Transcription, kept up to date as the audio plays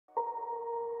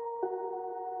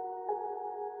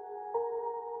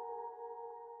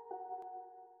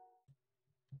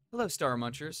Hello, Star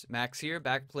Munchers. Max here,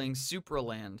 back playing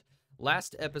Supraland.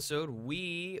 Last episode,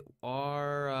 we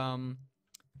are,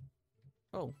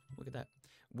 oh, look at that.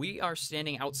 We are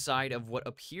standing outside of what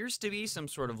appears to be some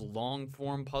sort of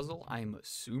long-form puzzle, I'm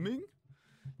assuming.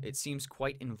 It seems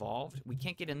quite involved. We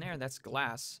can't get in there, that's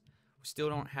glass. We still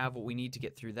don't have what we need to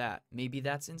get through that. Maybe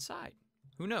that's inside.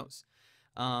 Who knows?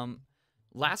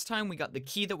 Last time we got the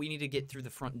key that we need to get through the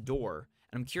front door.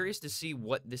 And I'm curious to see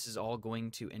what this is all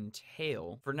going to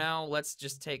entail. For now, let's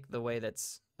just take the way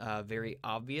that's very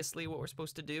obviously what we're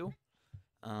supposed to do.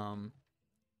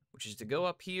 Which is to go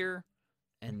up here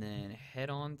and then head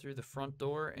on through the front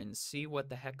door and see what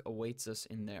the heck awaits us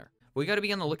in there. We got to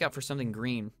be on the lookout for something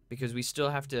green because we still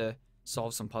have to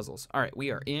solve some puzzles. All right,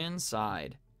 we are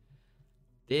inside.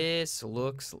 This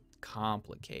looks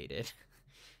complicated.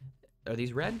 Are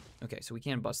these red? Okay, so we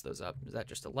can bust those up. Is that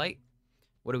just a light?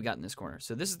 What do we got in this corner?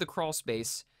 So this is the crawl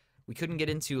space we couldn't get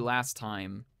into last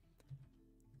time.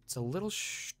 It's a little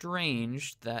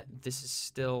strange that this is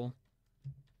still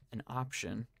an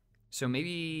option. So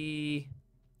maybe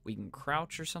we can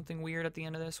crouch or something weird at the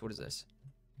end of this. What is this?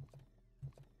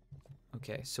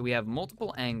 Okay, so we have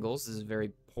multiple angles. This is very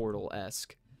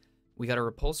Portal-esque. We got a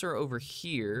repulsor over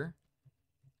here.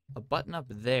 A button up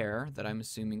there that I'm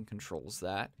assuming controls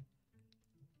that.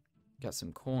 Got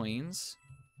some coins.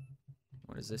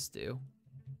 What does this do?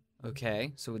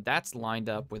 Okay, so that's lined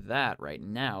up with that right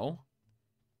now.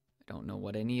 I don't know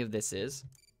what any of this is.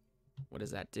 What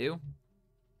does that do?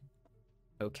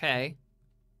 Okay.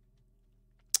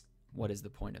 What is the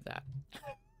point of that?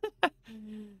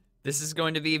 This is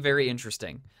going to be very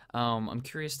interesting. I'm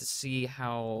curious to see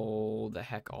how the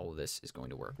heck all of this is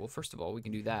going to work. Well, first of all, we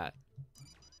can do that.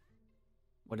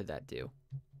 What did that do?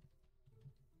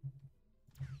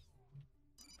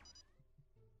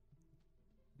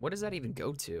 What does that even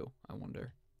go to, I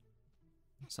wonder?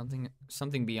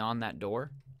 Something beyond that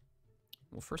door?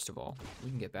 Well, first of all,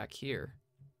 we can get back here.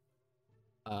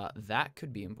 That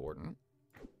could be important.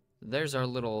 There's our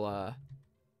little,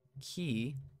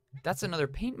 key. That's another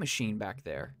paint machine back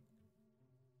there.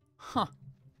 Huh.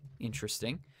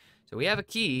 Interesting. So we have a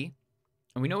key,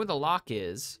 and we know where the lock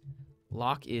is.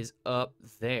 Lock is up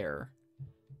there.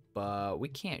 But we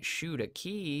can't shoot a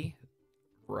key,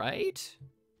 right?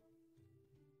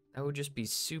 That would just be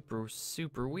super,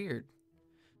 super weird.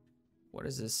 What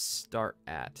does this start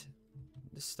at?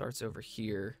 This starts over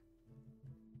here.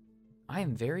 I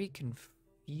am very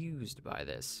confused by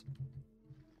this.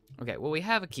 Okay, well, we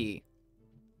have a key.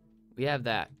 We have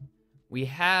that. We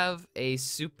have a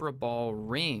Supra Ball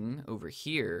ring over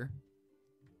here.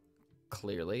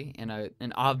 Clearly. And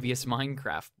an obvious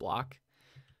Minecraft block.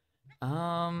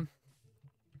 What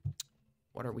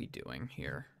are we doing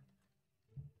here?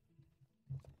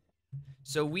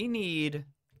 So we need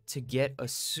to get a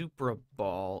Supra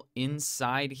Ball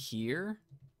inside here.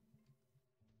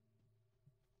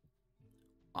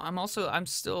 I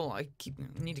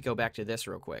need to go back to this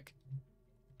real quick.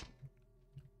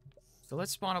 So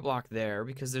let's spawn a block there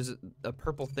because there's a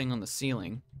purple thing on the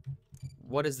ceiling.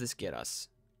 What does this get us?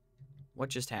 What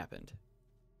just happened?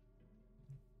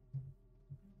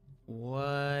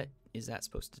 What is that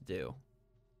supposed to do?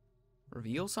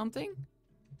 Reveal something?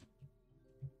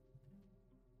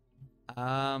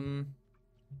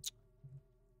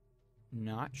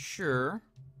 Not sure.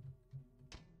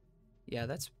 Yeah,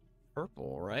 that's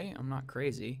purple, right? I'm not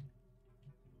crazy.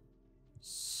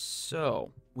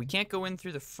 So, we can't go in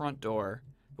through the front door,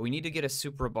 but we need to get a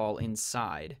Supra Ball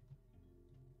inside.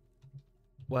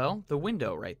 Well, the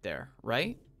window right there,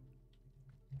 right?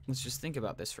 Let's just think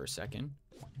about this for a second.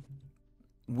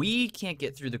 We can't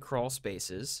get through the crawl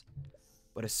spaces,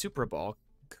 but a Supra Ball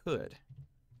could.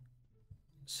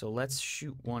 So let's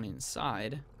shoot one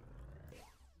inside.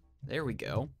 There we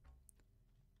go.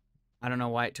 I don't know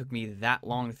why it took me that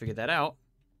long to figure that out.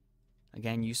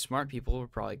 Again, you smart people were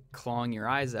probably clawing your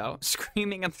eyes out,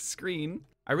 screaming at the screen.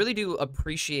 I really do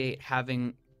appreciate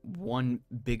having one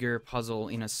bigger puzzle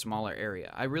in a smaller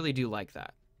area. I really do like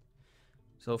that.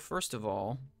 So first of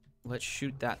all, let's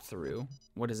shoot that through.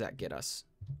 What does that get us?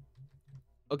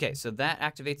 Okay, so that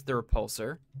activates the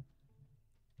repulsor.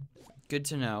 Good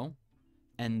to know.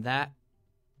 And that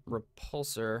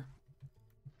repulsor...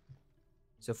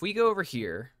 So if we go over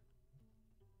here,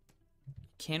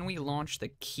 can we launch the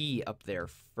key up there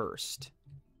first?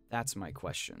 That's my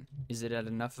question. Is it at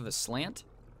enough of a slant?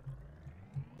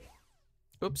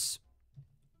 Oops.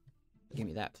 Give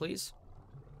me that, please.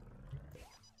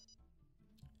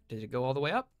 Did it go all the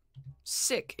way up?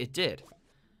 Sick, it did.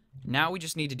 Now we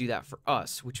just need to do that for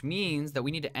us, which means that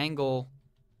we need to angle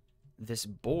this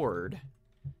board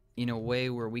in a way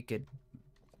where we could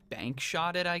bank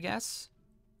shot it, I guess.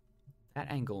 That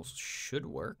angle should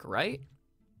work, right?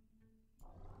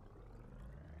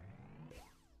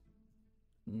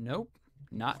 Nope,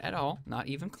 not at all. Not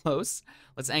even close.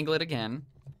 Let's angle it again.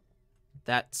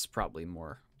 That's probably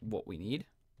more what we need.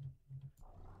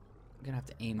 I'm gonna have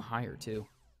to aim higher too.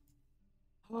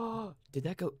 Oh, did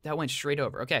that go? That went straight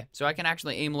over. Okay, so I can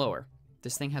actually aim lower.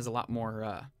 This thing has a lot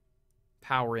more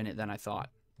power in it than I thought.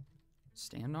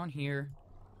 Stand on here,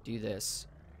 do this.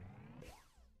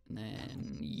 And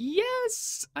then,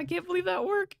 yes! I can't believe that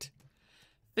worked.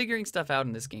 Figuring stuff out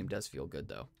in this game does feel good,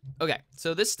 though. Okay,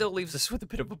 so this still leaves us with a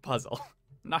bit of a puzzle.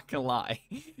 Not gonna lie.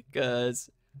 Because,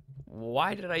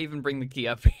 why did I even bring the key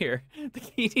up here? The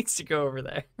key needs to go over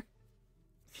there.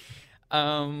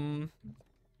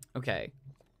 Okay.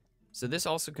 So this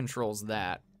also controls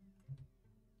that.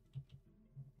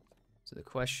 So the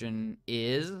question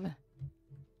is,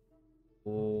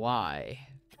 why?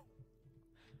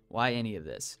 Why any of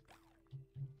this?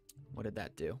 What did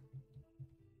that do?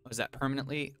 Was that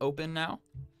permanently open now?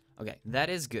 Okay, that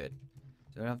is good.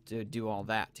 So I don't have to do all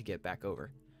that to get back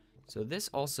over. So this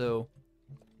also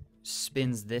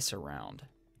spins this around.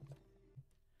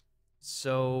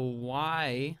 So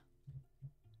why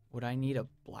would I need a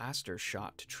blaster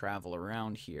shot to travel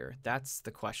around here? That's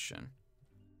the question.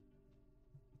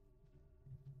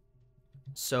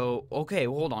 So, okay,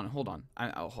 hold on.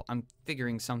 I'm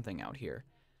figuring something out here.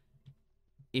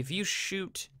 If you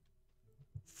shoot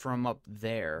from up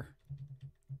there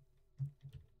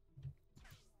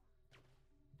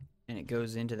and it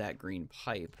goes into that green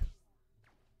pipe,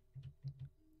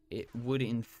 it would,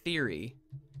 in theory,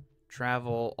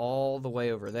 travel all the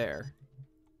way over there.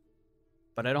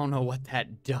 But I don't know what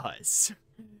that does.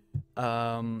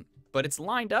 But it's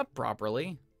lined up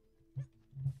properly.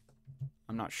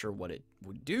 I'm not sure what it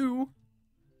would do.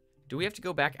 Do we have to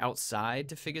go back outside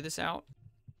to figure this out?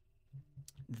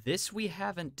 This we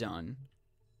haven't done.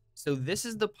 So this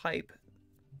is the pipe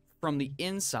from the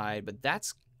inside, but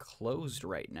that's closed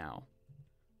right now.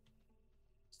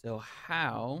 So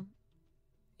how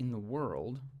in the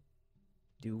world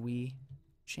do we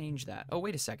change that? Oh,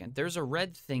 wait a second. There's a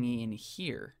red thingy in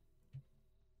here.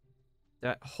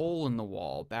 That hole in the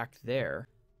wall back there.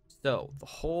 So the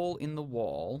hole in the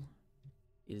wall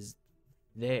is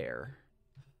there.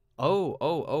 Oh,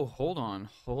 hold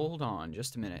on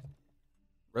just a minute.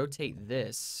 Rotate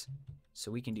this so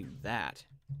we can do that.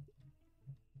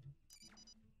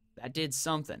 That did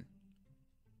something,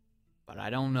 but I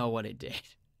don't know what it did.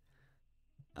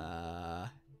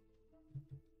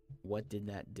 What did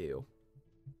that do?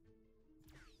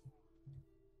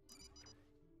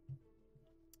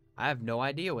 I have no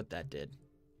idea what that did.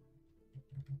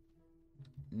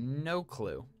 No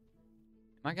clue.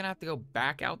 Am I gonna have to go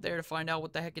back out there to find out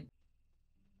what the heck it...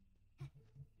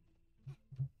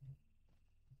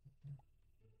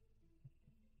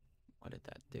 What did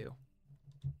that do?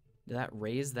 Did that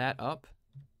raise that up?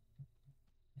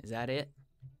 Is that it?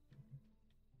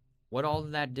 What all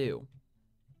did that do?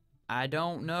 I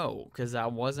don't know, because I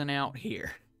wasn't out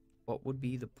here. What would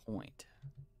be the point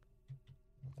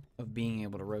of being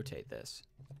able to rotate this?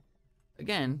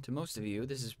 Again, to most of you,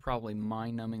 this is probably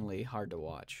mind-numbingly hard to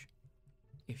watch,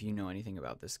 if you know anything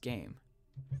about this game.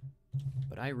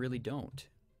 But I really don't.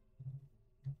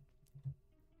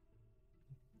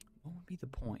 What would be the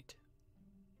point?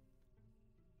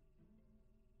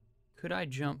 Could I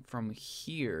jump from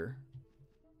here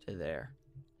to there?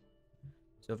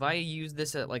 So if I use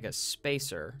this at like a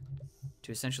spacer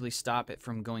to essentially stop it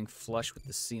from going flush with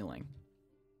the ceiling,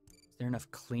 is there enough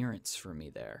clearance for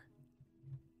me there?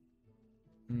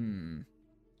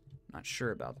 Not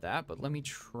sure about that, but let me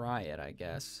try it, I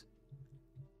guess.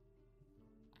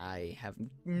 I have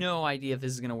no idea if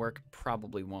this is gonna work.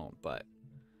 Probably won't, but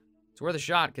it's worth a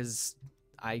shot because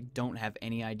I don't have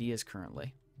any ideas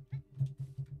currently.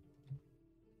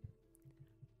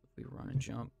 We run and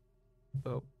jump.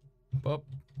 Oh. Up,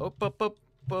 up, up, up,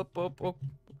 up, up, up.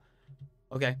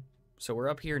 Okay, so we're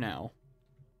up here now.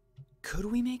 Could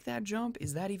we make that jump?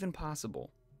 Is that even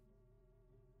possible?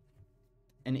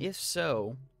 And if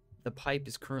so, the pipe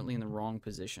is currently in the wrong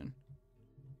position.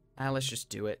 Let's just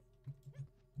do it.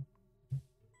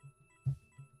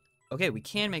 Okay, we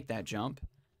can make that jump.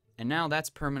 And now that's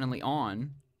permanently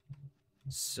on.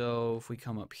 So if we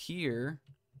come up here...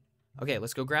 Okay,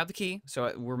 let's go grab the key.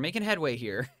 So we're making headway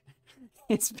here.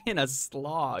 It's been a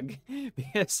slog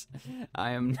because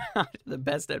I am not the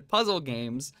best at puzzle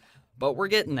games, but we're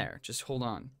getting there. Just hold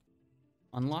on.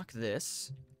 Unlock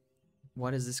this.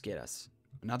 What does this get us?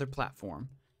 Another platform,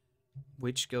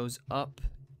 which goes up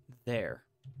there.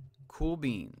 Cool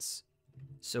beans.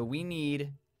 So we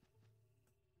need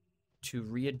to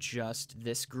readjust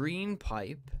this green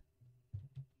pipe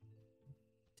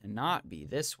to not be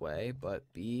this way, but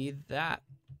be that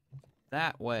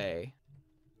way.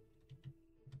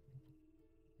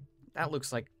 That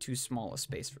looks like too small a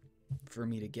space for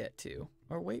me to get to.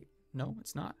 Or wait, no,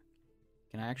 it's not.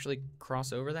 Can I actually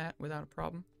cross over that without a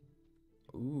problem?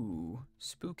 Ooh,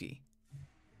 spooky.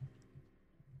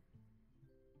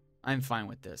 I'm fine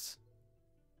with this.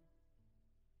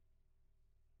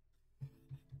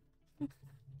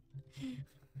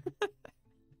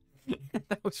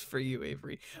 That was for you,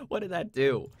 Avery. What did that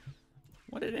do?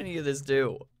 What did any of this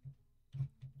do?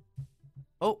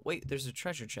 Oh, wait, there's a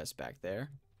treasure chest back there.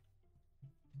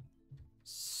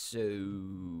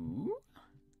 So,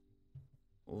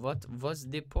 what was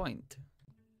the point?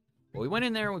 Well, we went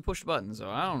in there and we pushed buttons, so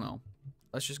I don't know.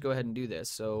 Let's just go ahead and do this.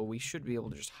 So we should be able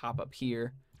to just hop up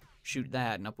here, shoot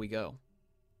that, and up we go.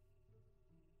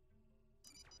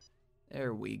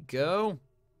 There we go.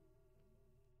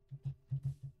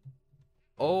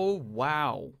 Oh,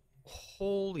 wow.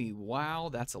 Holy wow,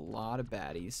 that's a lot of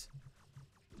baddies.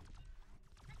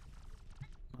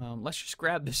 Let's just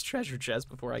grab this treasure chest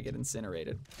before I get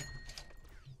incinerated.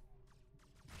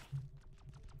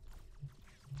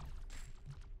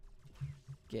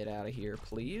 Get out of here,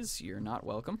 please. You're not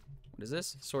welcome. What is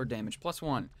this? Sword damage,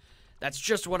 +1. That's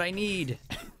just what I need.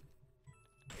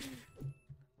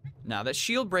 Now, that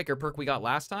shield breaker perk we got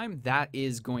last time, that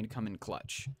is going to come in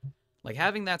clutch. Like,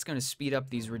 having that's going to speed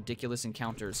up these ridiculous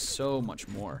encounters so much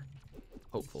more.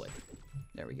 Hopefully.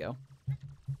 There we go.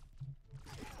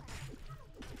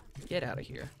 Get out of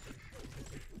here.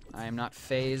 I am not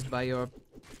fazed by your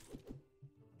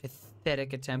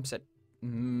pathetic attempts at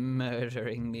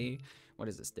murdering me. What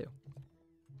does this do?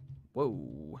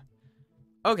 Whoa.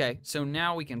 Okay, so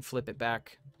now we can flip it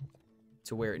back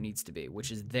to where it needs to be,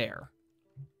 which is there.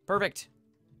 Perfect.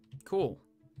 Cool.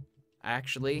 I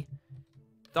actually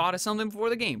thought of something before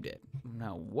the game did.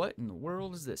 Now, what in the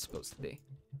world is this supposed to be?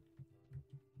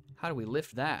 How do we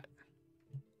lift that?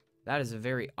 That is a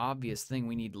very obvious thing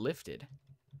we need lifted.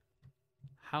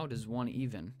 How does one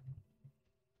even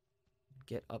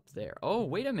get up there? Oh,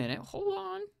 wait a minute. Hold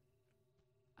on.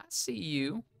 I see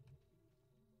you.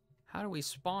 How do we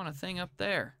spawn a thing up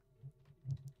there?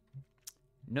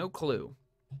 No clue.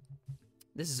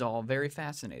 This is all very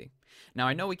fascinating. Now,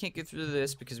 I know we can't get through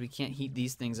this because we can't heat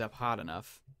these things up hot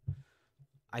enough.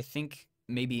 I think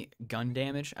maybe gun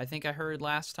damage, I think I heard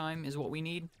last time, is what we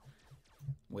need.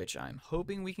 Which I'm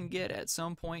hoping we can get at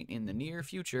some point in the near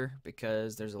future,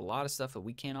 because there's a lot of stuff that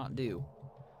we cannot do.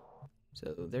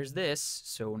 So there's this.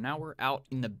 So now we're out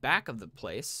in the back of the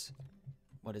place.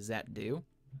 What does that do?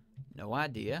 No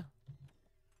idea.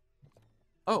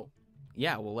 Oh,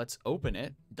 yeah, well, let's open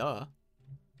it. Duh.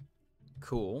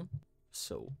 Cool.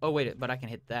 So, oh, wait, but I can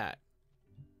hit that.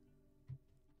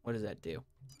 What does that do?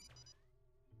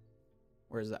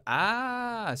 Where's the,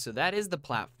 ah, so that is the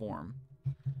platform.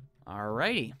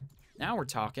 Alrighty. Now we're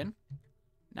talking.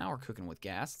 Now we're cooking with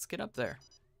gas. Let's get up there.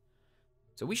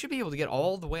 So we should be able to get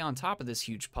all the way on top of this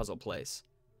huge puzzle place.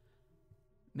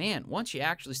 Man, once you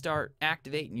actually start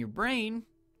activating your brain,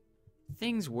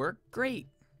 things work great.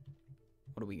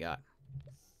 What do we got?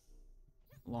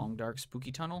 Long, dark,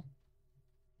 spooky tunnel.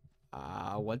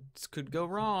 What could go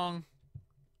wrong?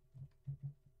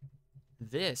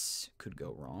 This could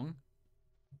go wrong.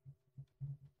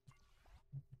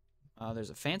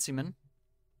 There's a fancy man.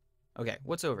 Okay,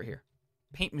 what's over here?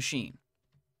 Paint machine.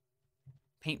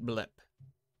 Paint blip.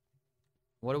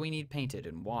 What do we need painted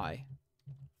and why?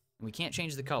 And we can't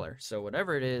change the color, so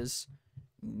whatever it is,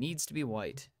 needs to be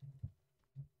white.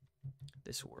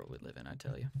 This world we live in, I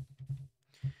tell you.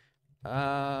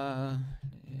 Yeah,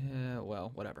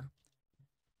 well, whatever.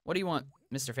 What do you want,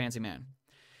 Mr. Fancy Man?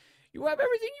 You have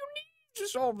everything you need to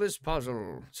solve this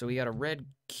puzzle. So we got a red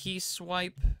key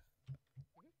swipe.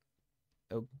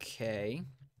 Okay.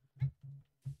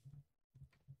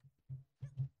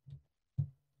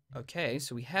 Okay,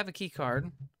 so we have a key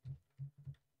card.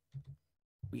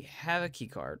 We have a key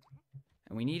card.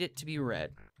 And we need it to be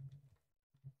red.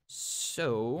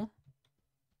 So,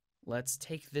 let's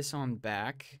take this on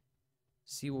back.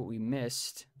 See what we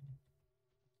missed.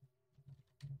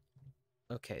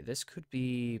 Okay, this could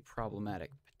be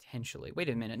problematic, potentially. Wait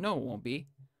a minute, no it won't be.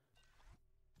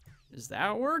 Does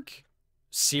that work?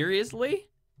 Seriously?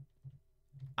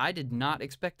 I did not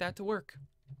expect that to work.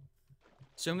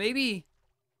 So maybe,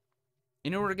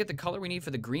 in order to get the color we need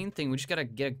for the green thing, we just gotta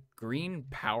get a green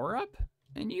power-up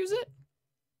and use it?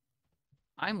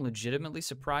 I'm legitimately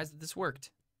surprised that this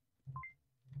worked.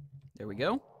 There we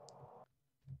go.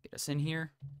 Get us in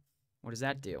here. What does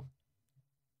that do?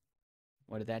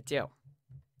 What did that do?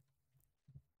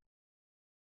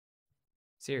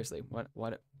 Seriously, what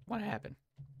happened?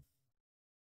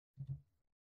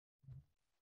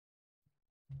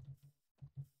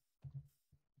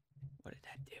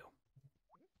 do?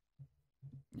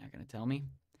 Not gonna tell me?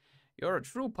 You're a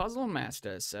true puzzle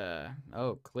master, sir.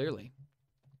 Oh, clearly.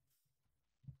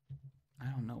 I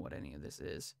don't know what any of this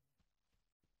is.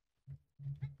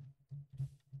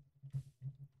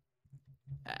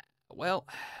 Well,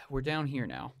 we're down here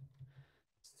now.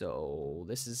 So,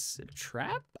 this is a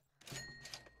trap?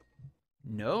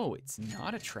 No, it's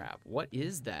not a trap. What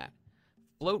is that?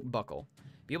 Float buckle.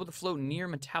 Be able to float near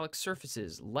metallic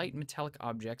surfaces. Light metallic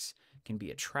objects can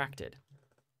be attracted.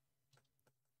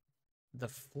 The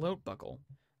float buckle.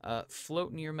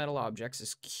 Float near metal objects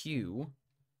is Q.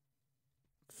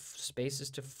 Spaces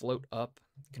to float up.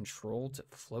 Control to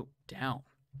float down.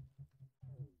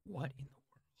 What in the world?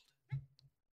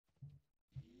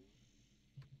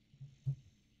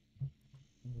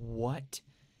 What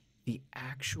the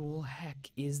actual heck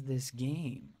is this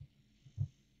game?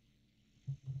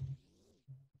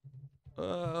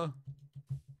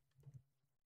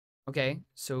 Okay,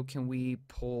 so can we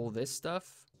pull this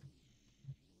stuff?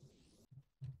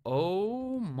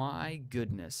 Oh my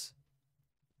goodness.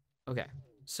 Okay,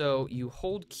 so you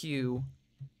hold Q,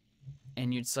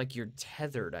 and it's like you're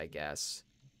tethered, I guess.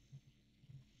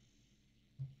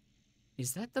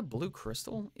 Is that the blue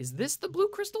crystal? Is this the blue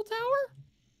crystal tower?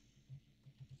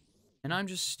 And I'm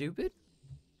just stupid?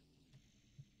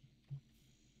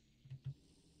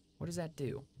 What does that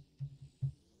do?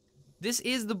 This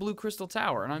is the blue crystal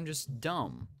tower, and I'm just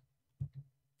dumb.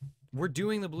 We're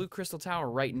doing the blue crystal tower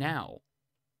right now.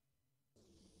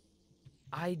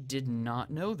 I did not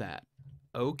know that.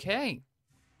 Okay.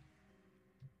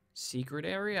 Secret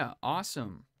area.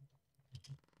 Awesome.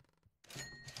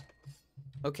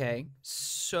 Okay,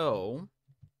 so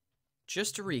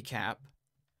just to recap,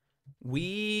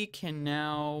 we can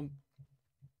now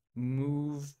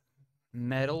move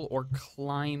metal or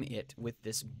climb it with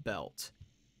this belt.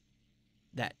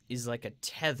 That is like a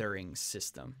tethering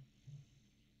system.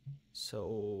 So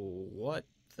what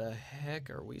the heck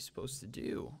are we supposed to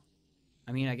do?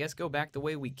 I mean, I guess go back the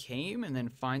way we came and then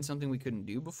find something we couldn't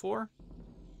do before?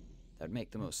 That'd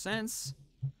make the most sense.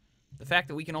 The fact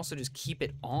that we can also just keep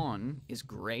it on is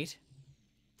great.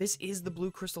 This is the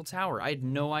Blue Crystal Tower. I had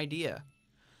no idea.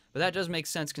 But that does make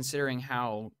sense considering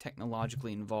how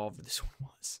technologically involved this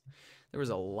one was. There was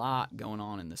a lot going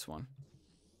on in this one.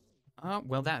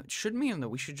 Well, that should mean that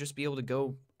we should just be able to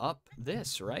go up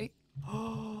this, right?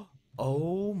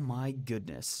 Oh my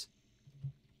goodness.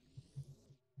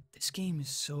 This game is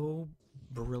so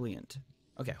brilliant.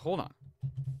 Okay, hold on.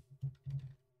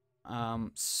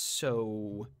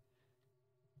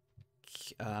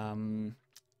 Can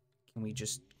we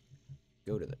just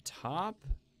go to the top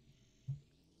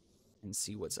and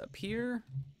see what's up here?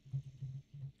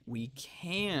 We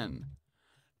can.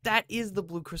 That is the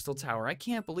Blue Crystal Tower. I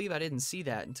can't believe I didn't see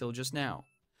that until just now.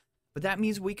 But that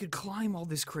means we could climb all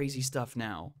this crazy stuff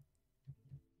now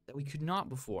that we could not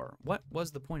before. What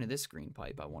was the point of this green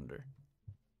pipe, I wonder?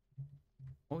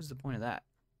 What was the point of that?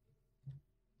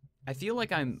 I feel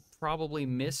like I'm probably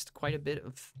missed quite a bit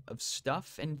of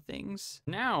stuff and things.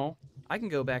 Now, I can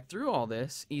go back through all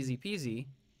this, easy peasy,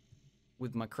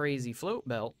 with my crazy float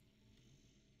belt.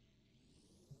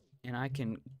 And I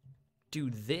can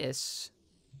do this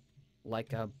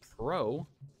like a pro.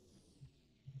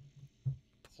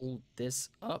 Pull this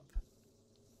up.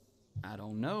 I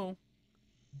don't know.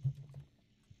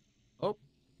 Oh,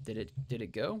 did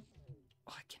it go?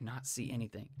 Oh, I cannot see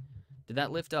anything. Did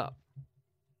that lift up?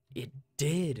 It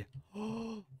did.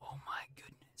 Oh my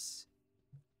goodness.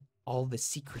 All the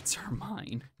secrets are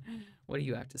mine. What do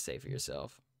you have to say for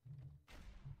yourself?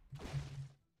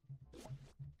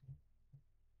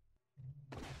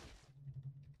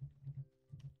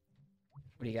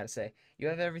 What do you got to say? You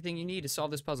have everything you need to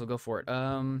solve this puzzle. Go for it.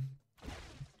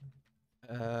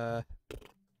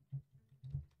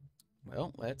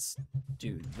 Well, let's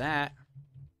do that.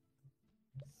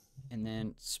 And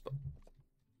then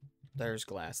there's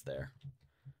glass there.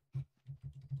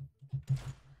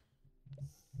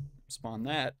 Spawn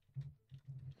that.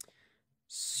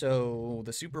 So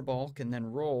the super ball can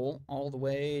then roll all the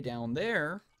way down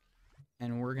there,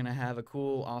 and we're gonna have a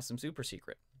cool, awesome super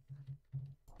secret.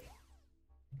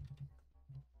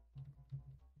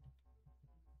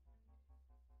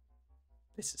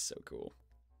 This is so cool.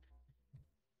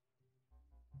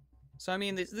 So, I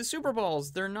mean, the super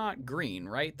balls, they're not green,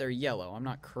 right? They're yellow. I'm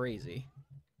not crazy.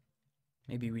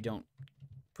 Maybe we don't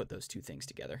put those two things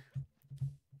together.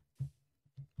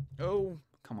 Oh,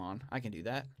 come on. I can do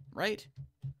that, right?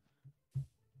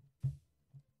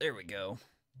 There we go.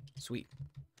 Sweet.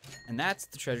 And that's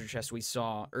the treasure chest we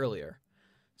saw earlier.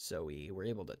 So we were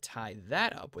able to tie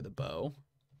that up with a bow.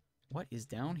 What is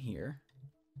down here?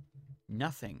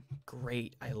 Nothing.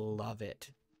 Great. I love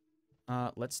it.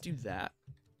 Let's do that.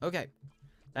 Okay.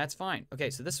 That's fine. Okay,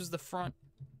 so this was the front.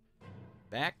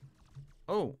 Back.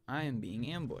 Oh, I am being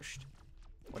ambushed.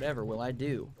 Whatever will I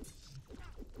do?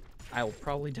 I will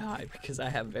probably die because I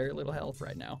have very little health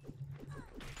right now.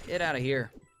 Get out of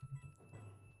here.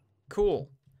 Cool.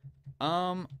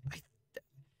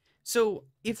 So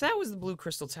if that was the Blue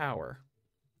Crystal Tower,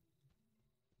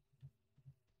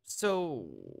 so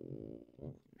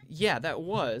yeah,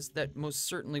 that most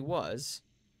certainly was,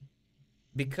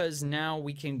 because now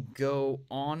we can go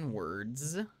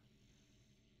onwards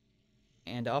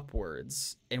and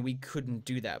upwards, and we couldn't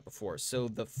do that before. So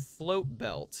the float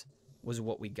belt was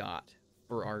what we got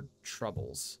for our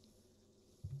troubles.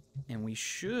 And we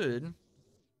should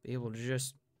be able to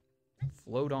just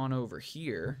float on over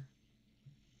here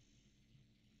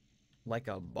like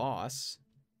a boss.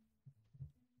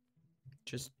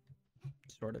 Just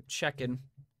sort of checking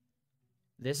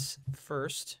this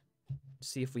first,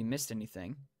 see if we missed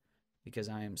anything, because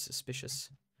I am suspicious.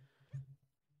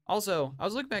 Also, I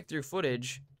was looking back through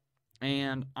footage,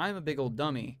 and I'm a big old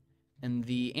dummy, and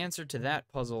the answer to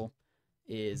that puzzle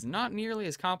is not nearly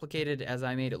as complicated as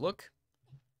I made it look.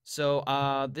 So,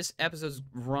 this episode's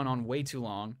run on way too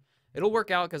long. It'll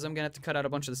work out, because I'm going to have to cut out a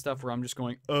bunch of the stuff where I'm just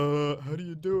going, how do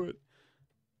you do it?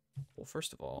 Well,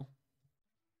 first of all,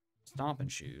 stomping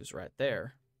shoes right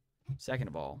there. Second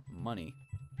of all, money.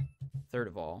 Third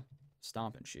of all,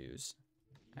 stomping shoes.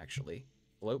 Actually,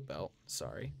 float belt,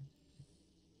 sorry.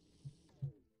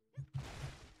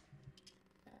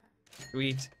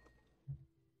 Sweet.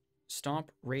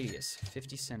 Stomp radius,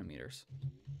 50 centimeters.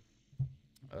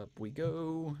 Up we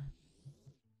go.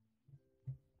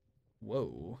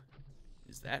 Whoa.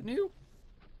 Is that new?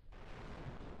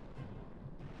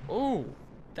 Oh,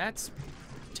 that's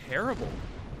terrible.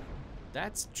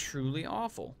 That's truly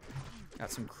awful.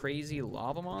 Got some crazy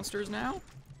lava monsters now?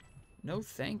 No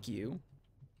thank you.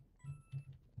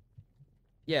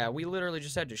 Yeah, we literally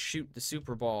just had to shoot the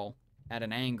super ball at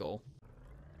an angle.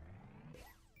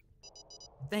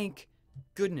 Thank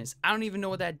goodness. I don't even know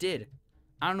what that did.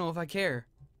 I don't know if I care.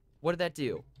 What did that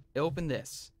do? It opened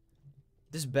this.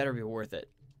 This better be worth it.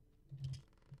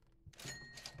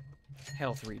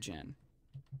 Health regen.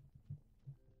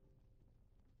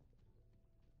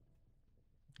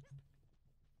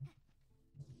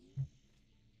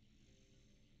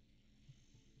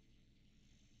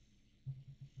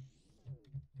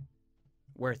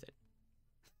 Worth it.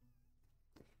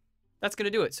 That's going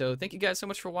to do it. So thank you guys so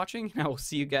much for watching, and I will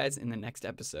see you guys in the next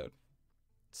episode.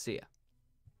 See ya.